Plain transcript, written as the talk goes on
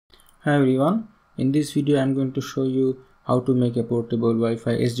Hi everyone, in this video I am going to show you how to make a portable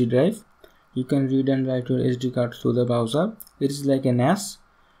Wi-Fi SD drive. You can read and write your SD card through the browser. It is like a NAS.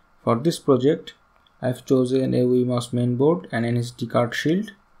 For this project I have chosen a WiMOS mainboard and an SD card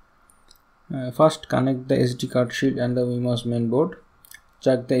shield. First connect the SD card shield and the WiMOS mainboard.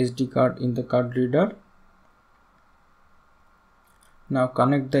 Check the SD card in the card reader. Now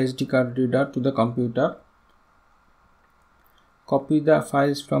connect the SD card reader to the computer. Copy the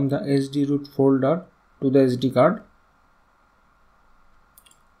files from the SD root folder to the SD card.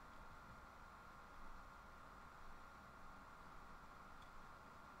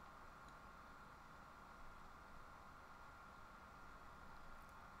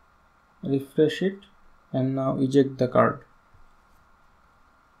 Refresh it and now eject the card.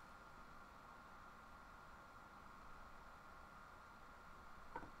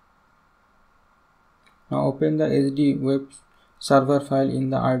 Now open the SD web server file in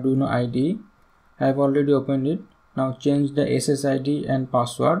the Arduino IDE. I have already opened it. Now change the SSID and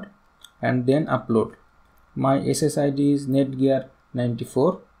password and then upload. My SSID is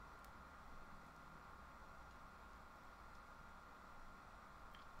Netgear94.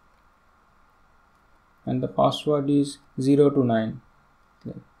 And the password is 0 to 9.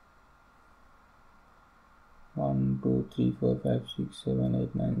 1 2 3 4 5 6 7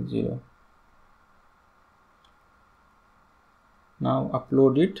 8 9 0. Now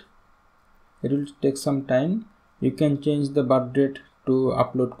upload it. It will take some time. You can change the birth rate to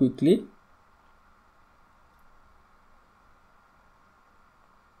upload quickly.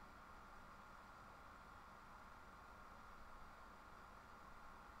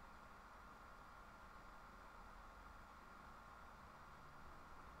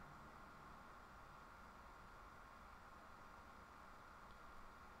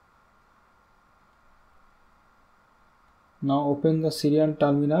 Now open the serial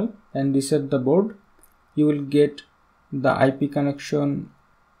terminal and reset the board. You will get the IP connection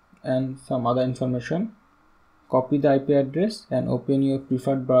and some other information. Copy the IP address and open your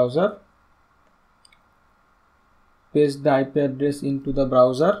preferred browser. Paste the IP address into the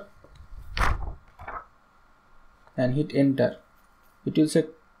browser and hit enter. It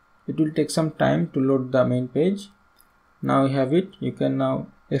will take some time to load the main page. Now you have it. You can now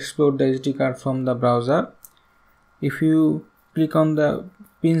export the SD card from the browser. If you click on the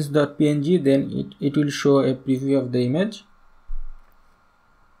pins.png, then it will show a preview of the image.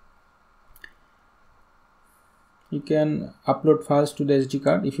 You can upload files to the SD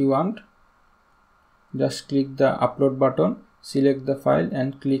card if you want. Just click the upload button, select the file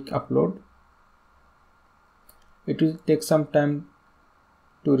and click upload. It will take some time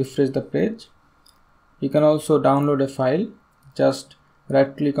to refresh the page. You can also download a file. Just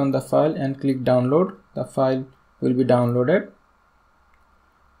right click on the file and click download. The file will be downloaded.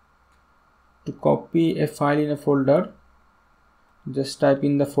 To copy a file in a folder, just type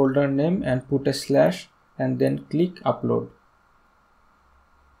in the folder name and put a slash and then click upload.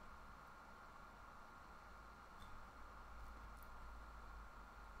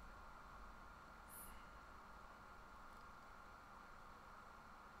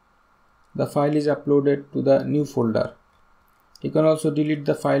 The file is uploaded to the new folder. You can also delete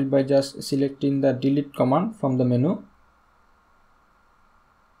the file by just selecting the delete command from the menu.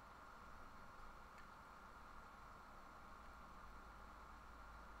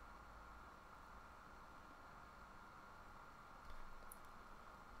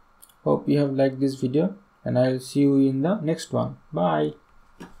 Hope you have liked this video and I will see you in the next one. Bye.